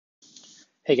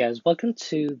Hey guys, welcome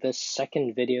to the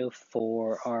second video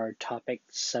for our topic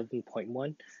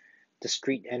 7.1,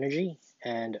 discrete energy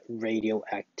and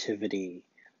radioactivity.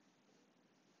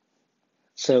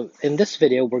 So in this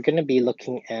video, we're going to be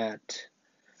looking at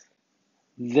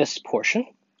this portion,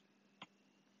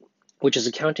 which is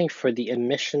accounting for the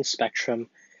emission spectrum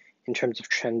in terms of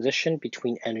transition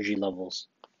between energy levels.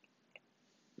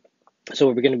 So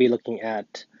we're going to be looking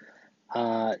at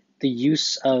the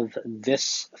use of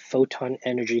this photon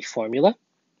energy formula.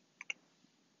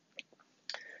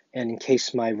 And in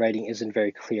case my writing isn't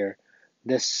very clear,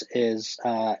 this is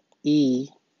E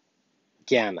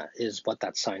gamma is what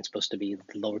that sign's supposed to be,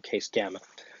 the lowercase gamma.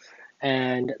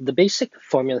 And the basic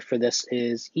formula for this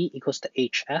is E equals to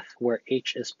HF, where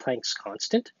H is Planck's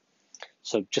constant.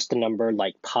 So just a number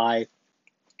like pi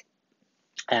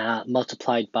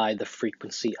multiplied by the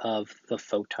frequency of the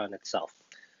photon itself.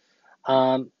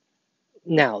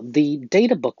 Now, the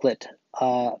data booklet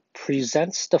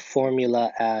presents the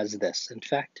formula as this. In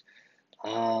fact,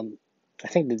 I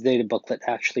think the data booklet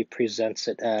actually presents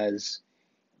it as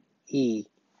E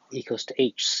equals to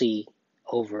hc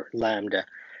over lambda,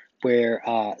 where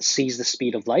c is the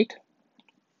speed of light,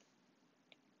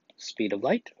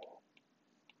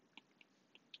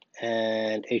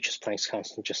 and h is Planck's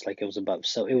constant, just like it was above.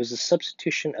 So it was a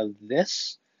substitution of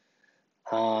this.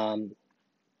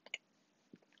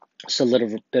 So a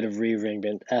little bit of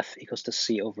rearrangement, f equals to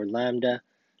c over lambda.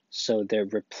 So they're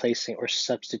replacing or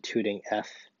substituting f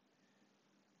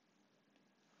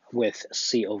with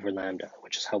c over lambda,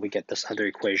 which is how we get this other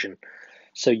equation.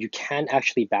 So you can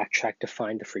actually backtrack to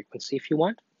find the frequency if you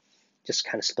want. Just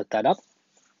kind of split that up.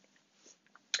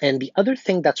 And the other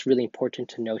thing that's really important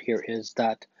to note here is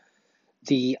that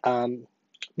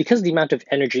because the amount of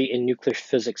energy in nuclear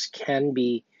physics can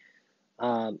be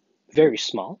very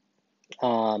small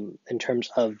in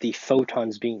terms of the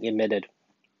photons being emitted,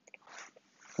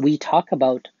 we talk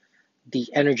about the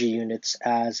energy units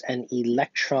as an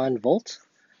electron volt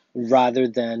rather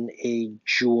than a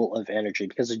joule of energy,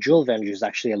 because a joule of energy is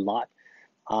actually a lot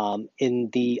in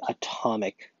the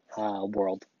atomic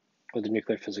world or the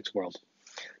nuclear physics world.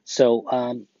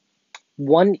 So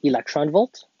 1 electron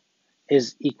volt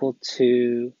is equal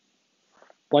to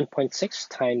 1.6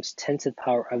 times 10 to the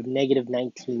power of negative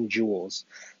 19 joules.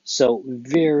 So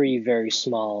very, very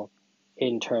small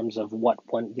in terms of what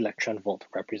 1 electron volt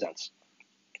represents.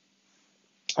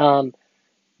 The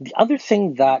other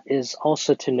thing that is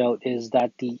also to note is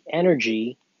that the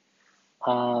energy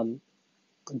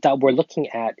that we're looking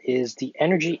at is the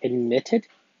energy emitted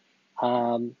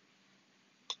or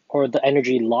the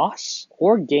energy loss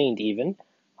or gained even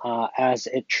as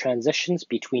it transitions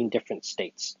between different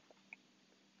states.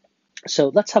 So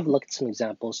let's have a look at some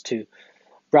examples to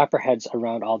wrap our heads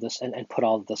around all this and put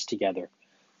all of this together.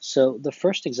 So the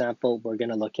first example we're going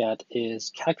to look at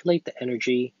is calculate the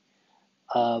energy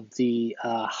of the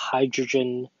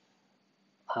hydrogen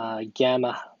H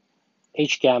gamma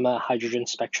hydrogen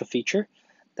spectral feature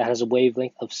that has a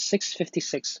wavelength of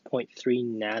 656.3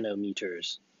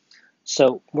 nanometers.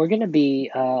 So we're going to be,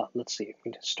 let's see, we're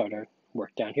going to start our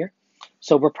work down here.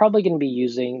 So we're probably going to be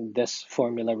using this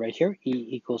formula right here, E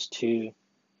equals to,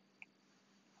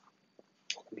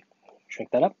 let me shrink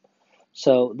that up.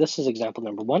 So this is example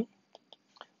number 1.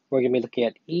 We're going to be looking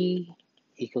at E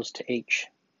equals to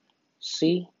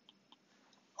hc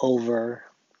over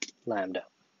lambda.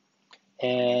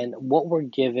 And what we're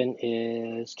given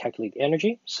is calculate the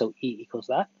energy, so E equals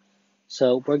that.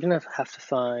 So we're going to have to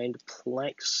find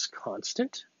Planck's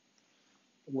constant,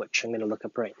 which I'm going to look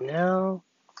up right now.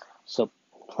 So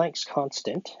Planck's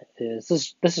constant is,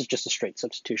 this is just a straight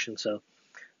substitution, so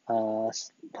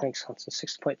Planck's constant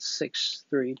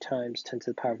 6.63 times 10 to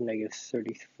the power of negative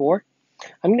 34.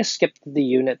 I'm going to skip the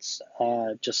units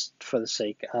just for the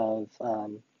sake of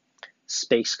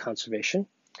space conservation.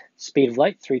 Speed of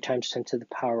light, 3 times 10 to the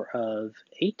power of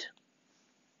 8.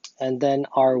 And then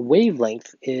our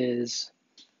wavelength is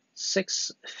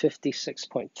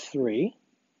 656.3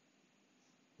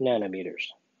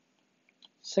 nanometers.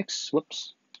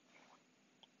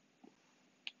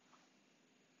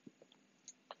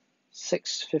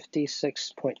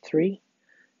 656.3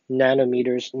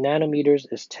 nanometers. Nanometers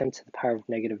is 10 to the power of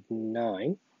negative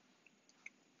 9.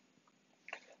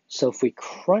 So if we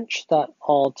crunch that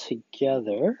all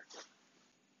together,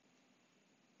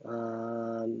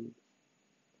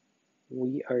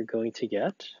 we are going to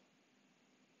get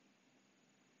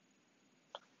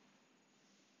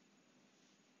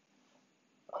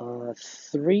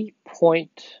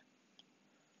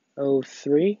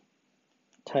 3.03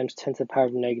 times 10 to the power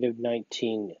of negative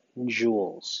 19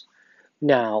 joules.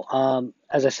 Now,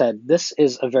 as I said, this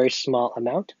is a very small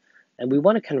amount, And we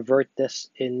want to convert this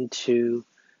into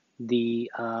the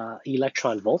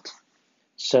electron volt.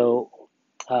 So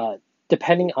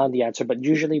depending on the answer, but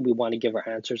usually we want to give our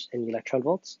answers in electron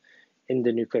volts in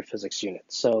the nuclear physics unit.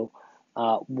 So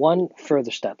one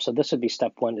further step, so this would be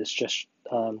step one, is just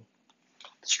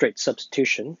straight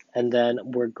substitution. And then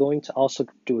we're going to also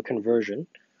do a conversion.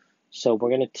 So we're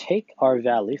going to take our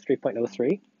value,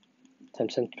 3.03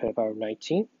 times 10 to the power of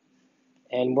 19,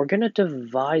 and we're going to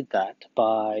divide that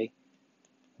by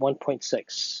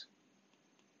 1.6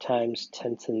 times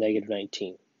 10 to the negative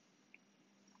 19.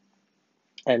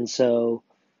 And so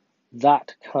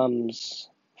that comes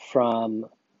from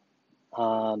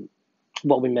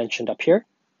what we mentioned up here,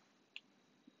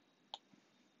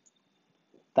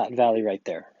 that value right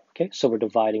there. Okay, so we're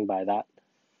dividing by that,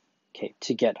 okay,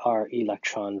 to get our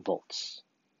electron volts.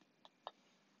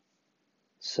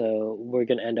 So we're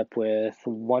going to end up with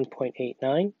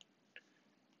 1.89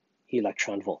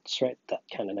 electron volts, right? That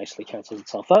kind of nicely cancels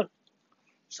itself out.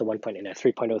 So 1.89,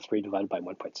 3.03 divided by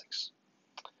 1.6.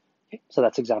 Okay, so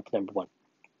that's example number one.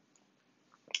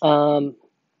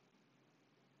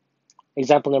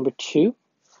 Example number two,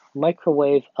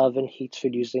 microwave oven heats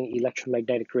food using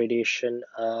electromagnetic radiation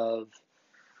of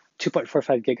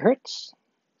 2.45 gigahertz.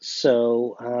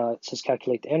 So it says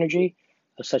calculate the energy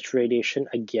of such radiation.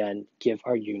 Again, give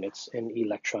our units in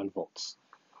electron volts.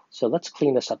 So let's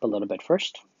clean this up a little bit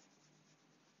first.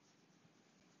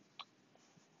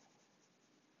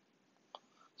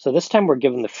 So this time we're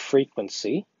given the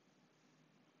frequency,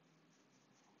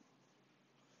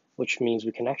 which means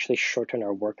we can actually shorten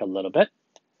our work a little bit.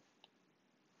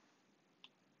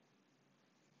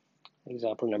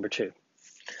 Example number two.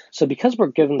 So because we're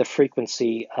given the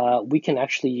frequency, we can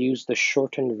actually use the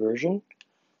shortened version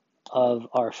of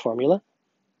our formula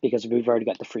because we've already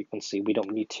got the frequency. We don't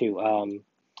need to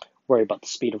worry about the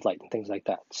speed of light and things like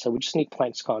that. So we just need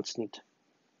Planck's constant.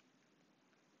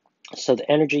 So the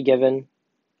energy given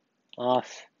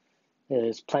off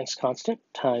is Planck's constant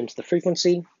times the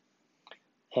frequency.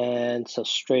 And so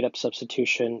straight up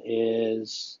substitution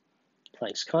is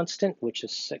Planck's constant, which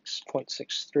is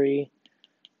 6.63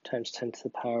 times 10 to the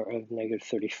power of negative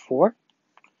 34.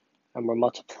 And we're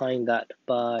multiplying that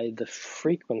by the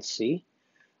frequency,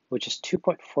 which is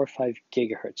 2.45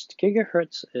 gigahertz.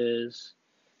 Gigahertz is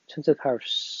 10 to the power of,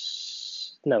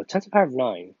 10 to the power of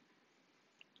 9.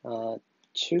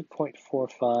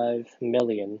 2.45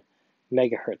 million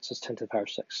megahertz is 10 to the power of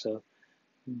 6. So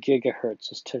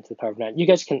gigahertz is 10 to the power of 9. You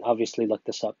guys can obviously look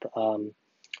this up.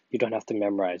 You don't have to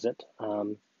memorize it.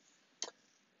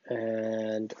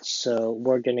 And so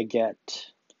we're going to get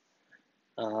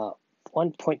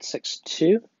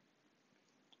 1.62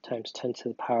 times 10 to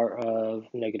the power of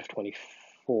negative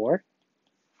 24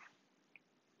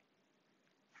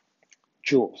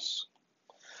 joules.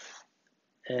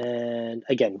 And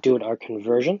again, doing our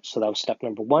conversion. So that was step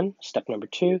number one. Step number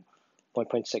two,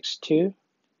 1.62,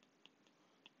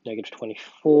 negative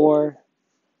 24,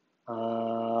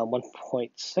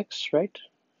 1.6, right?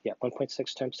 Yeah,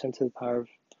 1.6 times 10 to the power of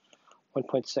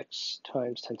 1.6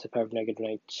 times 10 to the power of negative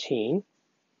 19.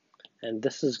 And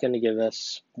this is going to give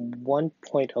us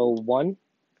 1.01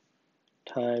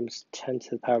 times 10 to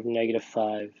the power of negative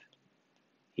 5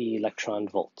 electron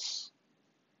volts.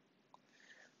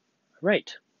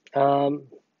 Right.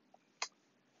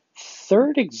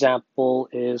 Third example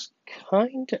is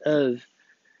kind of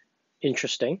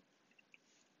interesting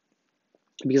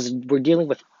because we're dealing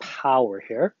with power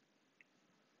here.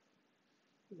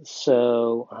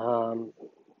 So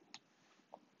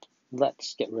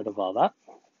let's get rid of all that.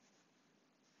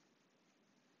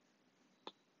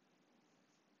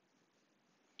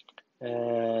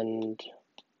 And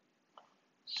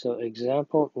so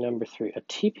example number three, a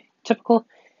typical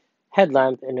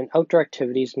headlamp in an outdoor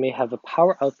activities may have a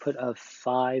power output of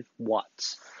 5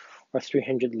 watts or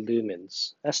 300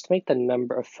 lumens. Estimate the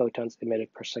number of photons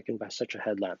emitted per second by such a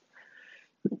headlamp.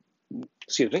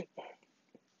 Excuse me.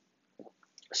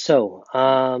 So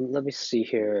let me see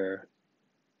here.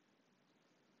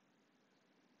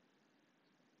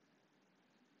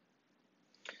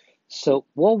 So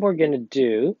what we're going to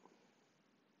do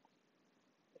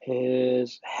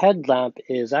is headlamp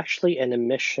is actually an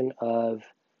emission of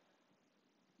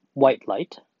white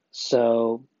light.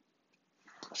 So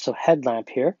headlamp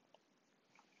here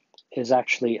is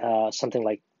actually something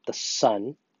like the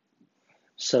sun.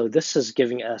 So this is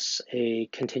giving us a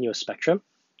continuous spectrum.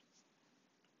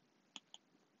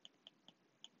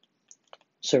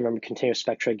 So remember, continuous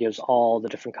spectra gives all the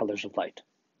different colors of light.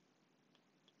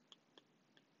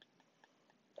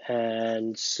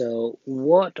 And so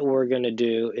what we're going to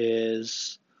do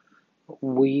is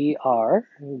we are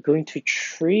going to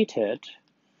treat it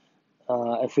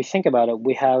if we think about it,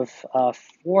 we have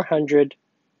 400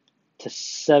 to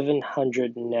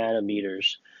 700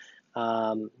 nanometers,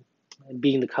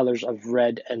 being the colors of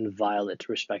red and violet,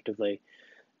 respectively.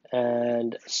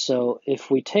 And so if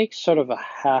we take sort of a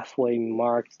halfway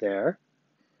mark there,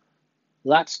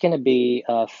 that's going to be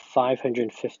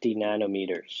 550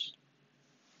 nanometers.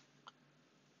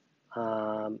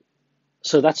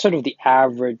 So that's sort of the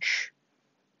average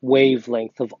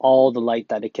wavelength of all the light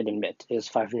that it can emit is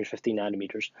 550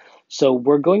 nanometers. So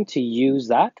we're going to use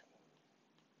that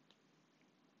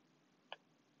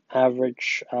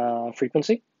average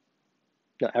frequency,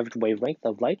 no, average wavelength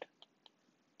of light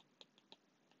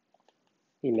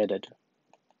emitted.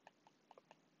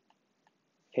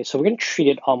 Okay, so we're going to treat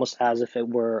it almost as if it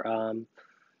were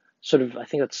sort of, I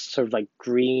think that's sort of like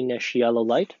greenish yellow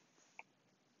light.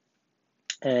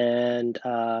 And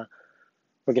we're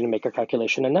going to make our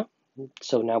calculation in now.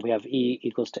 So now we have E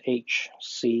equals to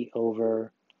HC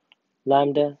over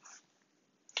lambda.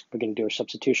 We're going to do our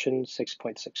substitution,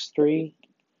 6.63,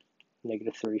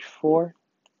 negative 34.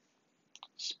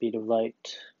 Speed of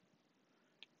light,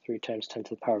 3 times 10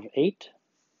 to the power of 8,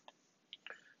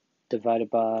 divided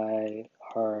by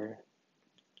our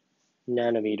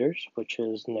nanometers, which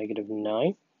is negative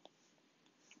 9.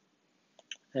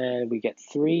 And we get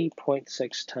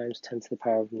 3.6 times 10 to the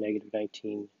power of negative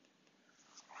 19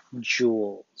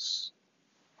 joules.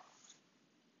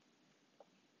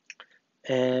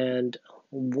 And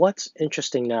what's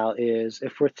interesting now is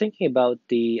if we're thinking about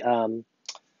the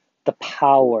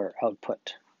power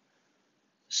output.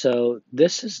 So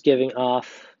this is giving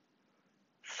off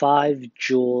 5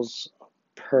 joules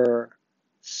per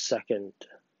second.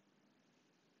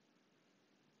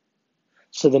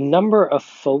 So the number of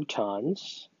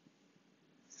photons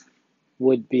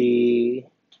would be,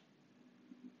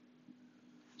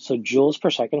 so joules per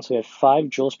second, so we have 5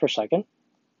 joules per second.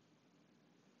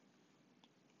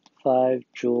 5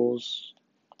 joules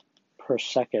per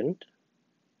second.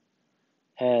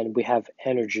 And we have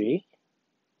energy.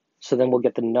 So then we'll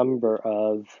get the number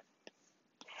of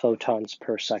photons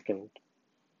per second.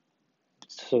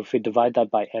 So if we divide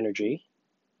that by energy,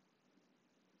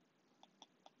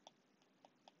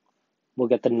 we'll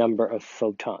get the number of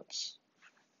photons.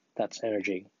 That's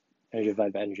energy. Energy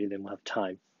divided by energy, then we'll have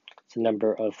time. It's the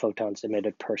number of photons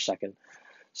emitted per second.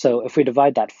 So if we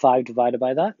divide that 5 divided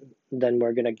by that, then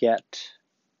we're going to get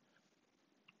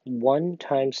 1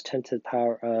 times 10 to the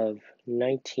power of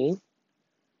 19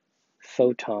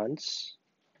 photons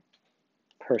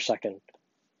per second.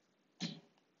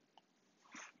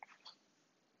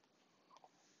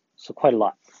 So quite a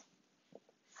lot.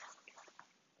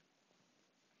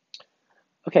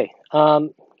 Okay,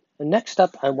 next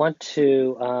up I want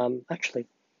to, actually,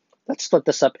 let's split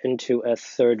this up into a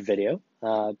third video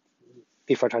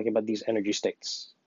before talking about these energy states.